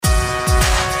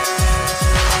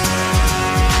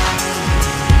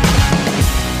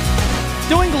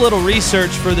little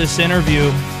research for this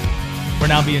interview. We're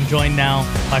now being joined now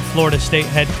by Florida State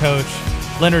head coach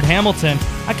Leonard Hamilton.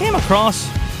 I came across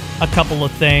a couple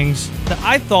of things that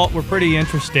I thought were pretty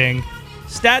interesting.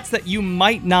 Stats that you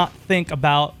might not think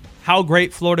about how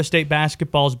great Florida State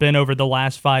basketball has been over the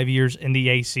last 5 years in the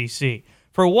ACC.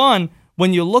 For one,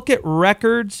 when you look at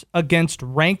records against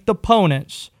ranked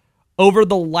opponents over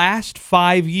the last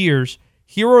 5 years,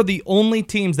 here are the only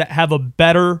teams that have a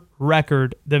better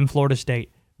record than Florida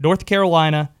State: North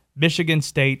Carolina, Michigan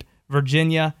State,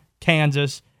 Virginia,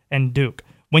 Kansas, and Duke.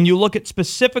 When you look at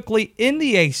specifically in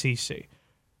the ACC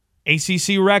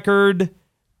record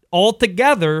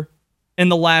altogether in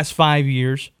the last 5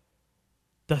 years,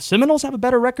 the Seminoles have a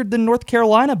better record than North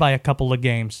Carolina by a couple of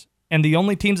games. And the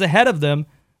only teams ahead of them,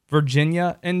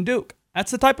 Virginia and Duke.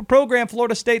 That's the type of program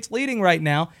Florida State's leading right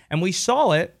now, and we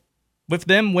saw it with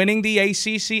them winning the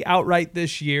ACC outright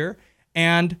this year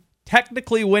and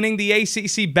technically winning the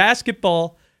ACC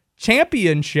basketball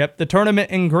championship, the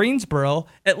tournament in Greensboro.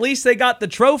 At least they got the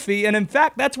trophy, and in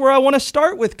fact, that's where I want to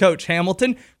start with Coach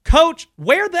Hamilton. Coach,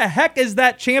 where the heck is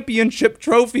that championship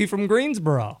trophy from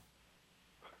Greensboro?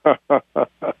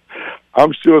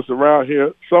 I'm sure it's around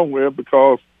here somewhere,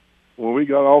 because when we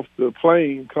got off the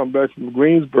plane, come back from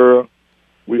Greensboro,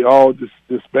 we all just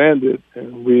disbanded,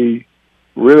 and we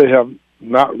really have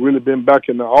not really been back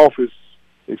in the office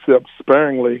except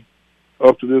sparingly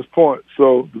up to this point.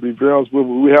 So to be very honest with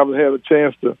you, we haven't had a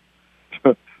chance to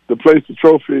place the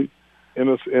trophy in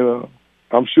a.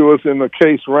 I'm sure it's in a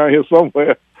case around here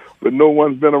somewhere, but no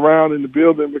one's been around in the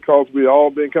building because we all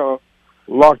been kind of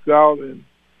locked out and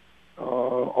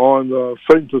on a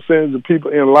certain percentage of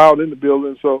people allowed in the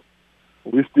building. So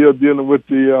we're still dealing with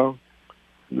the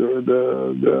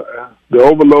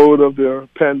overload of the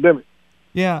pandemic.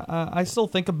 Yeah, I still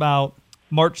think about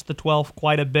March the 12th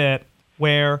quite a bit,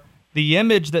 where the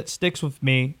image that sticks with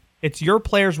me, it's your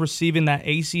players receiving that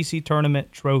ACC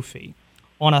tournament trophy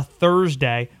on a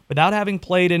Thursday without having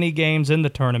played any games in the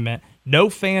tournament, no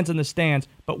fans in the stands.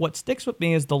 But what sticks with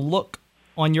me is the look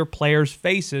on your players'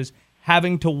 faces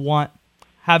having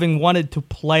wanted to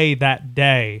play that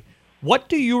day. What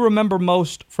do you remember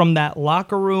most from that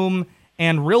locker room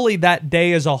and really that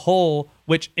day as a whole,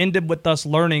 which ended with us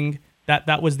learning that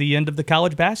that was the end of the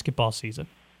college basketball season?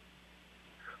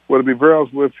 Well, to be very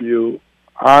honest with you,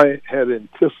 I had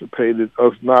anticipated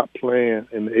us not playing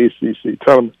in the ACC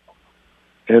tournament.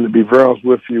 And to be very honest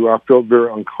with you, I felt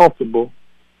very uncomfortable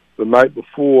the night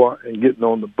before and getting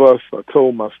on the bus. I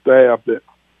told my staff that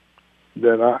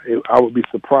I would be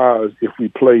surprised if we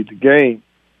played the game.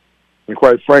 And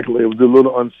quite frankly, it was a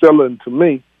little unsettling to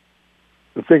me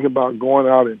to think about going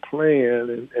out and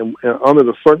playing and under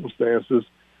the circumstances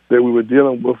that we were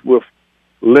dealing with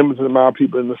limited amount of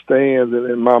people in the stands. And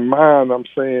in my mind, I'm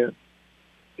saying,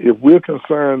 if we're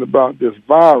concerned about this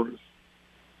virus,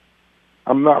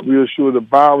 I'm not real sure the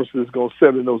virus is going to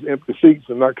sit in those empty seats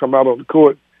and not come out on the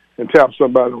court and tap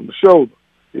somebody on the shoulder.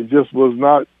 It just was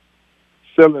not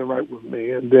settling right with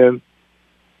me. And then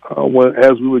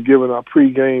as we were giving our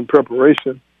pregame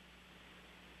preparation,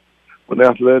 when the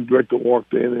athletic director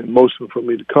walked in and motioned for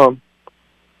me to come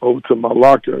over to my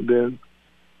locker, then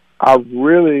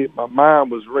my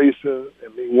mind was racing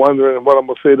and me wondering what I'm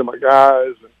going to say to my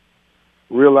guys and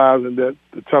realizing that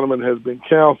the tournament has been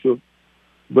canceled.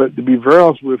 But to be very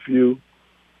honest with you,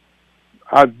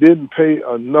 I didn't pay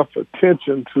enough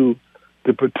attention to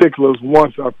the particulars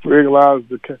once I realized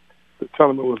the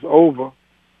tournament was over,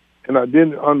 and I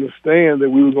didn't understand that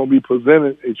we were going to be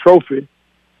presented a trophy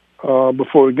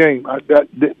before the game.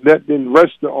 That didn't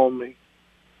register on me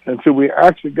until we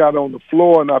actually got on the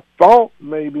floor, and I thought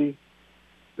maybe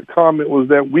the comment was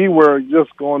that we were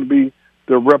just going to be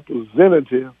the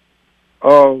representative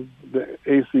of the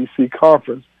ACC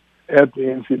conference at the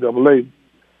NCAA.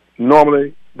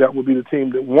 Normally, that would be the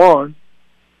team that won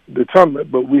the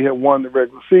tournament, but we had won the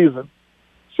regular season,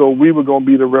 so we were going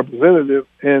to be the representative,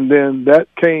 and then that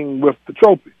came with the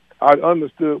trophy. I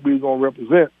understood we were going to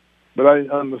represent, but I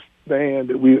didn't understand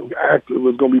that we actually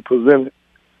was going to be presented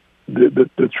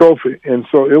the trophy. And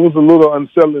so it was a little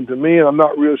unsettling to me, and I'm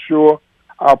not real sure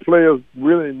our players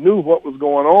really knew what was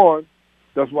going on.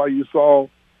 That's why you saw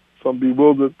some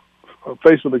bewildered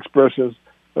facial expressions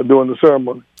during the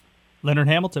ceremony. Leonard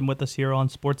Hamilton with us here on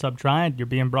Sports Hub Triad. You're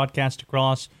being broadcast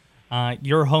across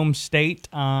your home state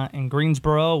in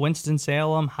Greensboro,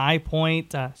 Winston-Salem, High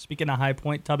Point. Speaking of High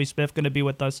Point, Tubby Smith going to be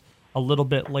with us a little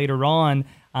bit later on,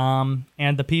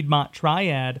 and the Piedmont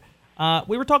Triad.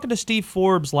 We were talking to Steve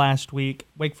Forbes last week,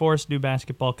 Wake Forest new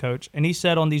basketball coach, and he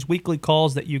said on these weekly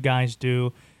calls that you guys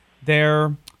do,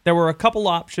 there were a couple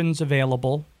options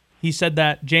available. He said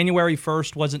that January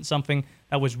 1st wasn't something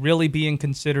that was really being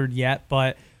considered yet,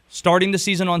 but starting the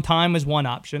season on time is one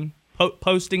option.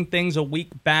 Posting things a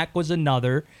week back was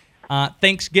another.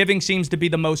 Thanksgiving seems to be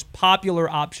the most popular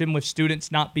option with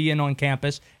students not being on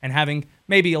campus and having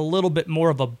maybe a little bit more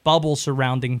of a bubble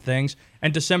surrounding things.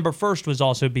 And December 1st was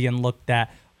also being looked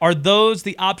at. Are those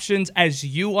the options as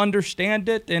you understand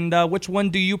it? And which one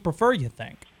do you prefer, you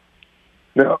think?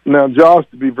 Now, Josh,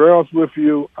 to be very honest with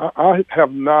you, I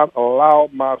have not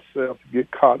allowed myself to get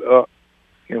caught up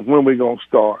in when we're going to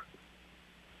start.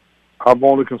 I've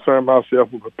only concerned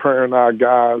myself with preparing our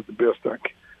guys the best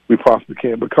we possibly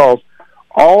can, because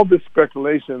all this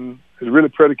speculation is really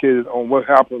predicated on what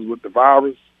happens with the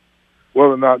virus,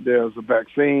 whether or not there's a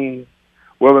vaccine,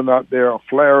 whether or not there are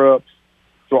flare-ups.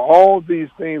 So all these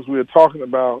things we're talking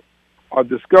about are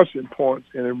discussion points,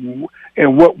 and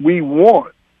what we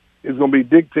want is going to be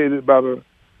dictated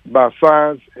by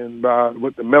science and by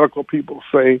what the medical people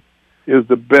say is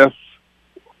the best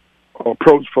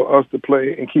approach for us to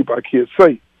play and keep our kids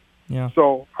safe. Yeah.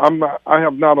 So I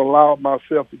have not allowed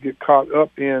myself to get caught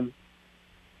up in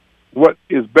what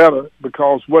is better,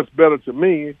 because what's better to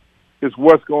me is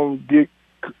what's going to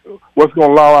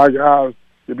allow our guys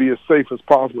to be as safe as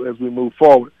possible as we move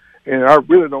forward. And I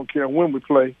really don't care when we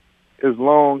play, as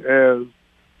long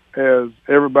as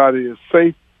everybody is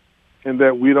safe and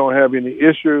that we don't have any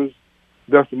issues.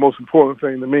 That's the most important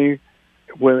thing to me.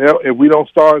 If we don't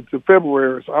start until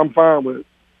February, so I'm fine with it,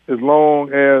 as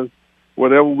long as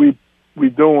whatever we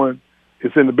doing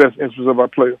is in the best interest of our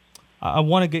players. I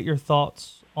want to get your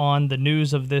thoughts on the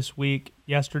news of this week.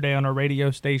 Yesterday on our radio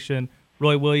station,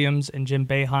 Roy Williams and Jim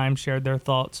Boeheim shared their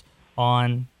thoughts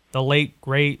on the late,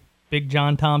 great Big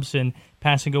John Thompson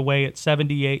passing away at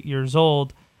 78 years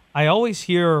old. I always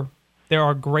hear there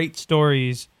are great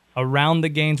stories around the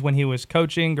games when he was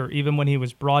coaching or even when he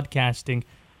was broadcasting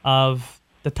of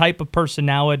the type of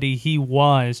personality he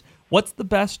was. What's the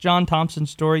best John Thompson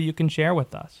story you can share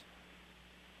with us?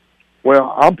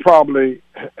 Well, I probably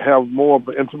have more of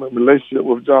an intimate relationship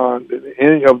with John than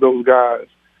any of those guys.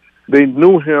 They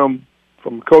knew him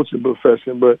from the coaching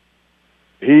profession, but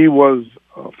he was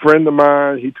a friend of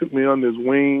mine. He took me under his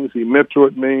wings. He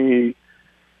mentored me.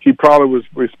 He probably was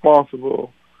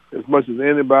responsible as much as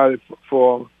anybody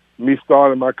for me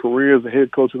starting my career as a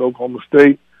head coach at Oklahoma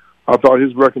State. I thought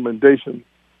his recommendation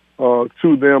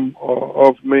to them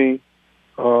of me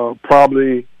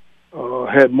probably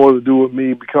had more to do with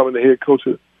me becoming the head coach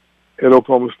at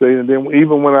Oklahoma State. And then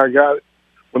even when I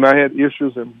had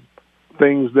issues and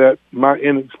things that my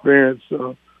inexperience,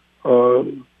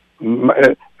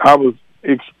 I was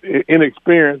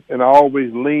inexperienced, and I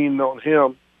always leaned on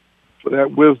him for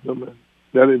that wisdom and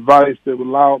that advice that would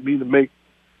allow me to make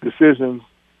decisions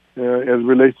as it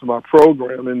relates to my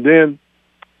program. And then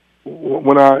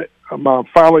when my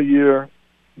final year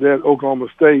there at Oklahoma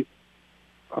State,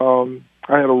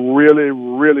 I had a really,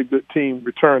 really good team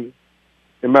returning.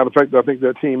 As a matter of fact, I think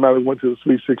that team might have went to the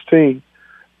Sweet 16,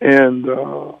 and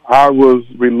I was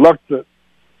reluctant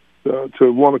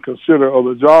to want to consider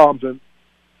other jobs. And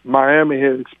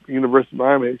University of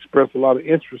Miami had expressed a lot of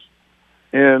interest,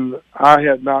 and I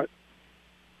had not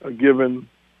agreed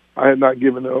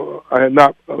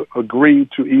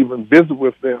to even visit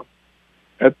with them.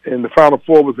 And the Final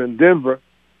Four was in Denver,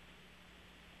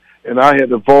 and I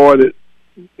had avoided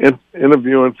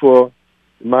interviewing for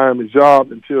the Miami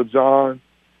job until John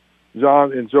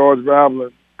and George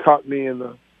Raveling caught me in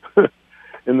the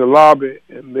in the lobby,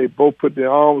 and they both put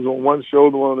their arms on one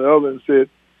shoulder, one on the other, and said,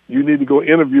 "You need to go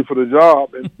interview for the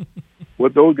job." And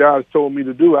what those guys told me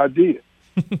to do, I did.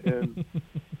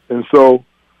 And so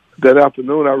that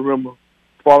afternoon, I remember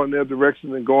following their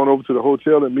directions and going over to the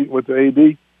hotel and meeting with the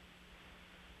AD.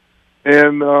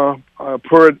 And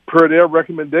per their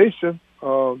recommendation,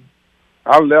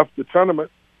 I left the tournament,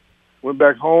 went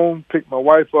back home, picked my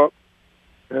wife up,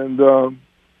 and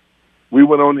we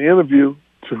went on the interview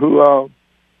to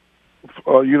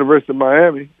University of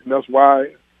Miami, and that's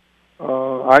why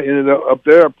I ended up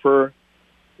there per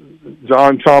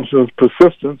John Thompson's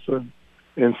persistence and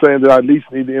saying that I at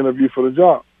least need to interview for the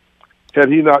job. Had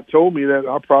he not told me that,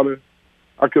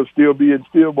 I could still be in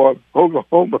Stillwater,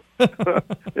 Oklahoma,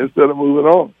 instead of moving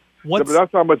on. But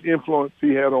that's how much influence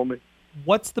he had on me.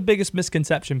 What's the biggest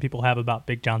misconception people have about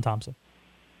Big John Thompson?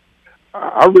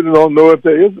 I really don't know if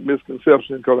there is a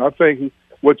misconception, because I think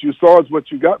what you saw is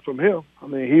what you got from him. I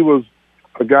mean, he was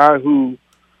a guy who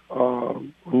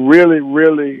really,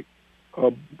 really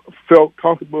felt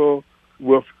comfortable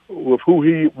with who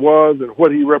he was and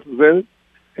what he represented,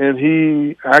 and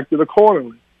he acted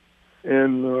accordingly.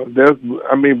 And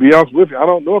be honest with you, I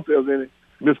don't know if there's any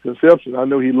misconception. I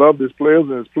know he loved his players,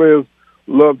 and his players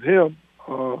loved him.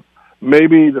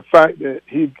 maybe the fact that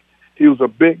he was a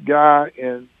big guy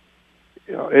and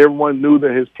everyone knew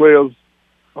that his players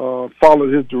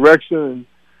followed his direction, and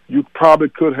you probably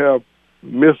could have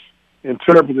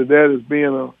misinterpreted that as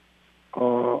being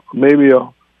maybe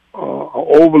a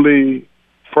overly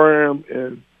firm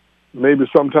and maybe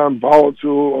sometimes volatile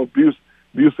or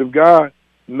abusive guy.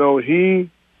 No, he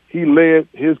led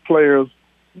his players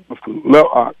with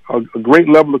a great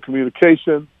level of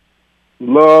communication,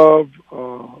 love,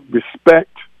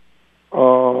 respect,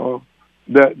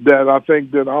 that I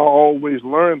think that I always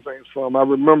learn things from. I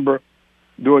remember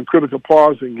during critical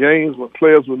parts in games when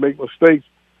players would make mistakes,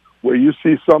 where you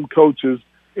see some coaches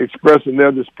expressing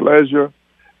their displeasure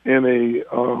in a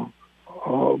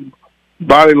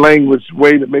body language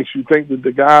way that makes you think that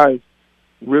the guy is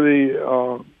really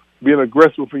being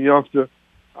aggressive with a youngster.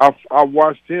 I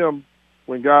watched him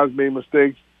when guys made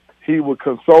mistakes. He would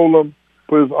console them,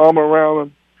 put his arm around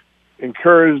them,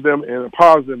 encourage them in a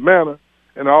positive manner.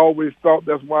 And I always thought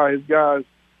that's why his guys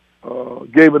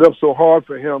gave it up so hard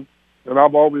for him. And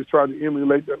I've always tried to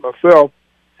emulate that myself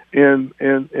in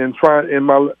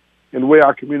the way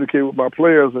I communicate with my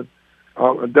players. And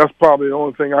that's probably the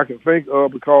only thing I can think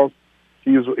of, because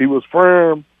he was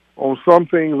firm on some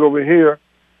things over here,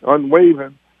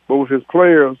 unwavering, but with his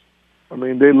players, I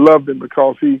mean, they loved him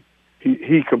because he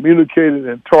communicated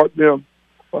and taught them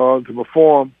to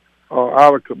perform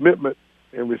out of commitment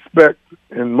and respect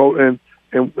and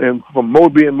from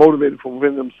being motivated from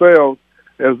within themselves,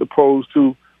 as opposed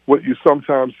to what you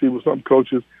sometimes see with some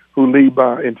coaches who lead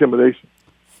by intimidation.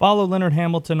 Follow Leonard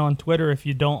Hamilton on Twitter if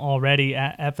you don't already,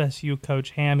 at FSU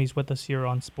Coach Ham. He's with us here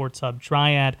on Sports Hub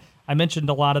Triad. I mentioned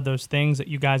a lot of those things that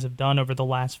you guys have done over the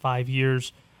last 5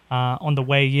 years on the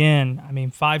way in. I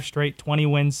mean, 5 straight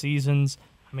 20-win seasons.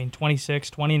 I mean, 26,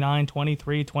 29,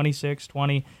 23, 26,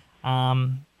 20.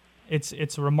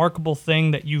 It's a remarkable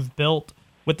thing that you've built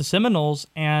with the Seminoles,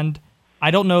 and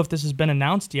I don't know if this has been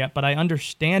announced yet, but I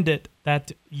understand it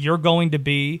that you're going to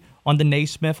be on the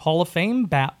Naismith Hall of Fame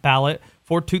ballot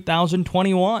for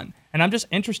 2021. And I'm just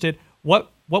interested,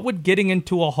 what would getting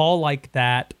into a hall like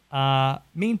that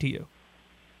mean to you?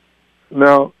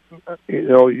 Now,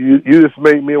 you just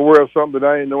made me aware of something that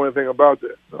I didn't know anything about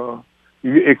that.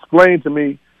 You explain to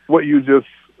me what you just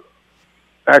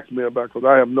asked me about, because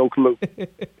I have no clue.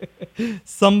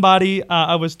 Somebody,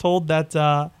 I was told that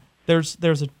there's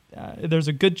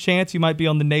a good chance you might be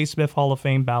on the Naismith Hall of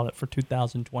Fame ballot for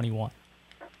 2021.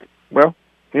 Well,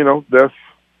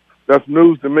 that's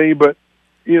news to me, but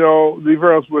to be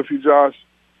very honest with you, Josh,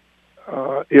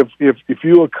 if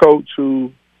you're a coach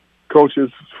who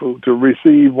coaches to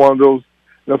receive one of those,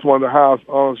 that's one of the highest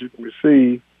honors you can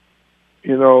receive,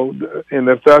 and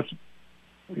if that's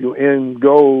your end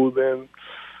goal, then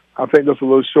I think that's a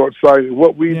little short-sighted.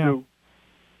 What we do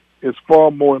is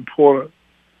far more important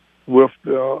with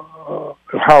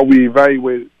how we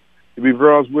evaluate it. To be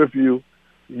very honest with you,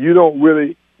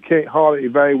 you can't hardly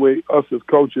evaluate us as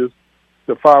coaches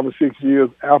the 5 or 6 years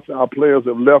after our players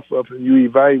have left us, and you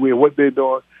evaluate what they're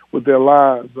doing with their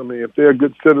lives. I mean, if they're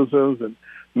good citizens and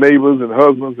neighbors and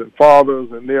husbands and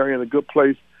fathers, and they're in a good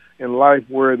place in life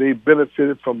where they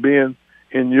benefited from being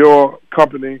in your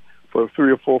company for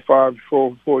 3 or 4, 5,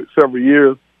 4, several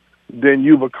years, then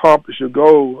you've accomplished your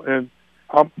goal. And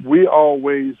we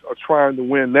always are trying to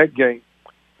win that game,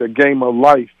 the game of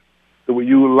life, that when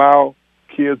you allow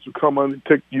kids to come on,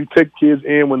 you take kids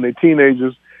in when they're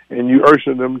teenagers and you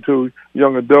usher them to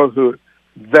young adulthood.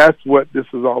 That's what this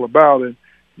is all about. And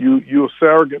you're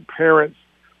surrogate parents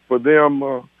for them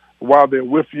while they're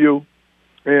with you.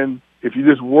 And if you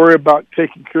just worry about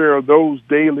taking care of those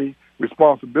daily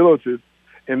responsibilities,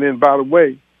 and then, by the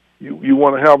way, you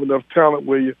want to have enough talent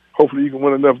where hopefully you can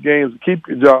win enough games to keep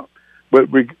your job. But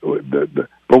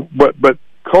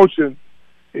coaching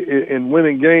and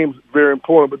winning games is very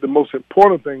important. But the most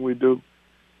important thing we do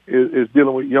is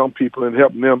dealing with young people and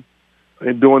helping them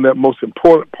and doing that most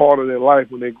important part of their life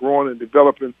when they're growing and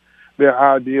developing their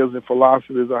ideas and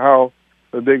philosophies of how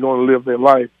they're going to live their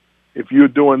life. If you're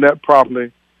doing that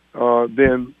properly,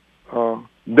 then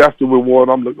that's the reward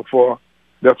I'm looking for.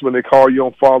 That's when they call you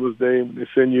on Father's Day, when they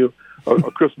send you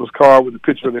a Christmas card with a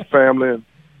picture of their family, and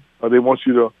they want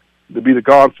you to be the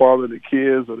godfather of the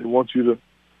kids, or they want you to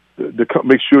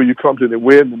make sure you come to their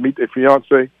wedding and meet their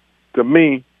fiance. To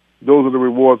me, those are the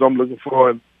rewards I'm looking for.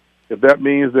 And if that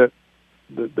means that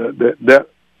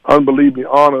unbelievable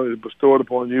honor is bestowed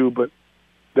upon you, but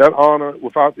that honor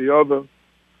without the other,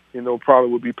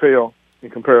 probably would be pale in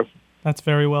comparison. That's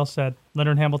very well said.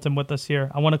 Leonard Hamilton with us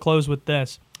here. I want to close with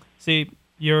this. See,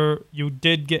 you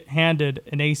did get handed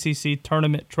an ACC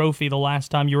tournament trophy the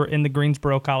last time you were in the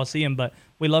Greensboro Coliseum, but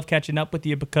we love catching up with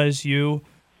you because you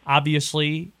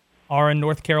obviously are a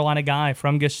North Carolina guy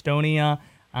from Gastonia,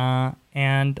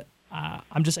 and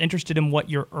I'm just interested in what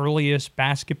your earliest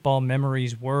basketball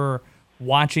memories were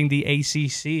watching the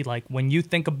ACC. Like when you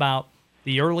think about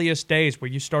the earliest days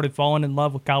where you started falling in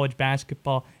love with college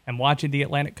basketball and watching the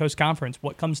Atlantic Coast Conference,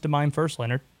 what comes to mind first,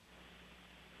 Leonard?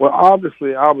 Well,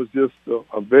 obviously, I was just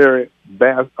a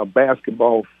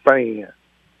basketball fan,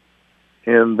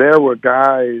 and there were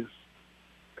guys.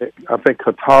 I think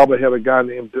Catawba had a guy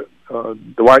named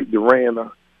Dwight Duran.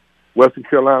 Western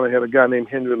Carolina had a guy named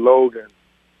Henry Logan.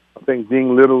 I think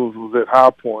Dean Littles was at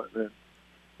High Point, and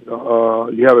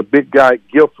you had a big guy at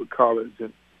Guilford College.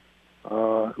 And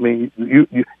I mean, you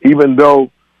even though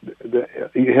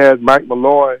you had Mike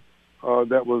Malloy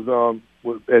that was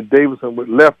at Davidson with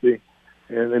Lefty.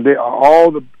 And they all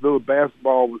the little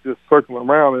basketball was just circling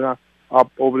around and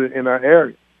up over in our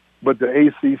area. But the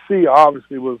ACC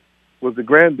obviously was the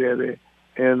granddaddy.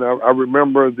 And I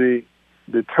remember the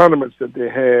tournaments that they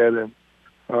had. And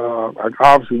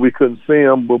obviously we couldn't see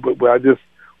them, but I just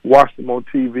watched them on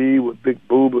TV with Big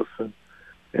Boobas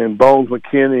and Bones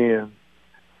McKinney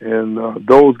and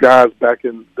those guys back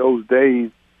in those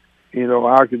days. You know,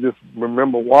 I could just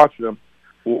remember watching them.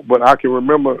 But I can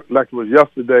remember like it was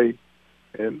yesterday.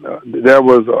 And there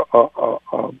was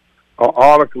an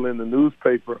article in the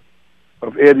newspaper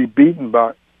of Eddie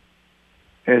Beatenbach,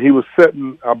 and he was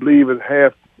sitting, I believe, at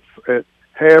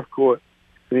half court,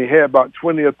 and he had about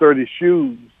 20 or 30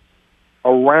 shoes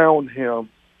around him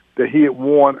that he had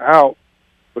worn out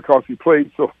because he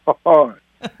played so hard.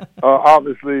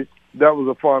 Obviously, that was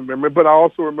a fun memory. But I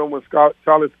also remember when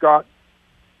Charlie Scott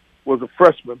was a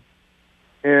freshman,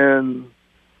 and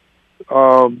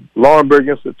Laurinburg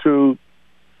Institute.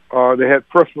 They had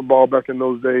freshman ball back in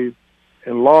those days,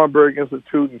 and Laurinburg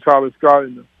Institute and Charlie Scott,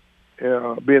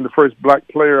 being the first black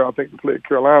player, I think, to play at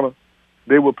Carolina,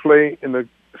 they would play in the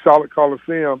Charlotte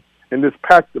Coliseum and just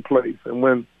pack the place. And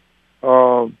when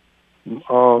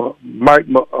Mike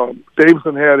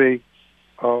Davidson had a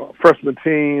freshman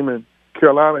team and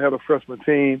Carolina had a freshman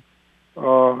team,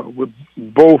 with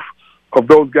both of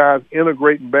those guys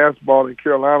integrating basketball in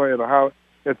Carolina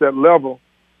at that level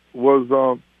was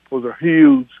a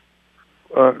huge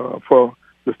for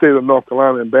the state of North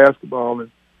Carolina in basketball.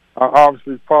 And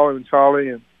obviously following Charlie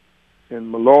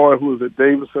and Malloy, who was at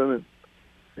Davidson,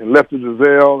 and Lefty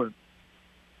Driesell, and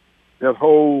that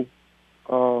whole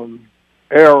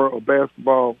era of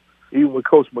basketball, even with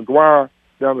Coach McGuire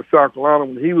down in South Carolina,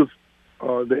 when he was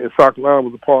South Carolina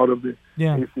was a part of the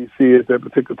ACC at that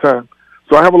particular time.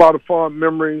 So I have a lot of fond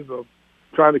memories of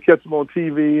trying to catch them on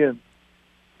TV and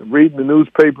reading the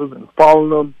newspapers and following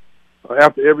them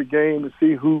after every game to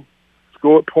see who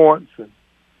scored points, and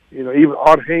even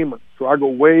Art Heyman. So I go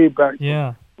way back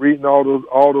to reading all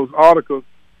those articles,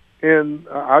 and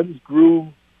I just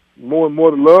grew more and more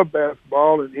to love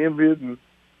basketball and envy it, and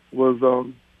was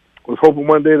hoping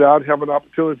one day that I'd have an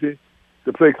opportunity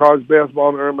to play college basketball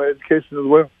and earn my education as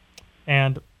well.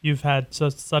 And you've had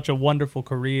such a wonderful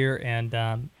career, and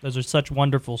those are such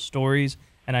wonderful stories.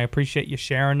 And I appreciate you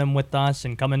sharing them with us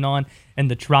and coming on in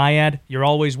the Triad. You're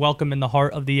always welcome in the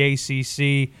heart of the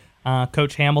ACC.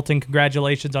 Coach Hamilton,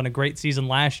 congratulations on a great season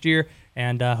last year,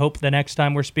 and hope the next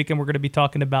time we're speaking, we're going to be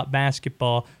talking about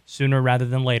basketball sooner rather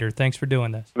than later. Thanks for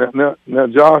doing this. Now,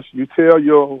 Josh, you tell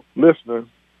your listeners,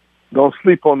 don't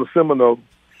sleep on the Seminoles.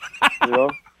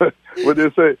 What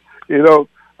they say,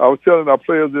 I was telling our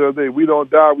players the other day, we don't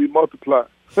die, we multiply.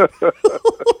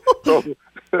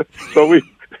 So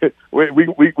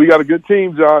we got a good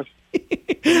team, Josh.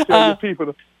 Tell your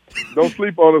people, don't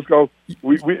sleep on us, because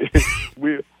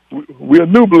we're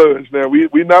new bloods now.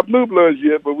 We're not blue bloods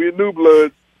yet, but we're new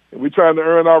bloods, and we're trying to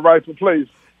earn our rightful place.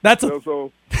 That's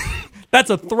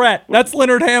a threat. That's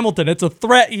Leonard Hamilton. It's a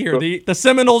threat here. The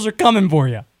Seminoles are coming for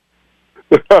you.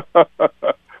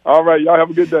 All right, y'all have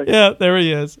a good day. Yeah, there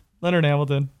he is. Leonard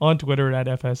Hamilton on Twitter at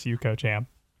FSU Coach Ham.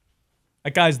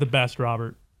 That guy's the best,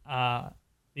 Robert.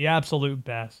 The absolute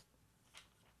best.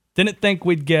 Didn't think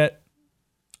we'd get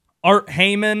Art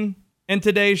Heyman in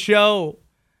today's show.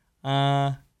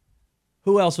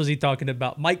 Who else was he talking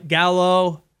about? Mike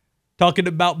Gallo, talking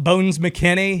about Bones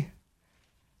McKinney.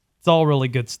 It's all really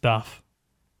good stuff.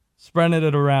 Spreading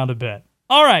it around a bit.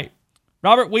 All right,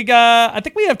 Robert, I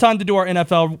think we have time to do our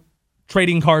NFL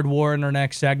trading card war in our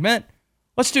next segment.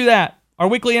 Let's do that. Our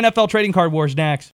weekly NFL trading card war is next.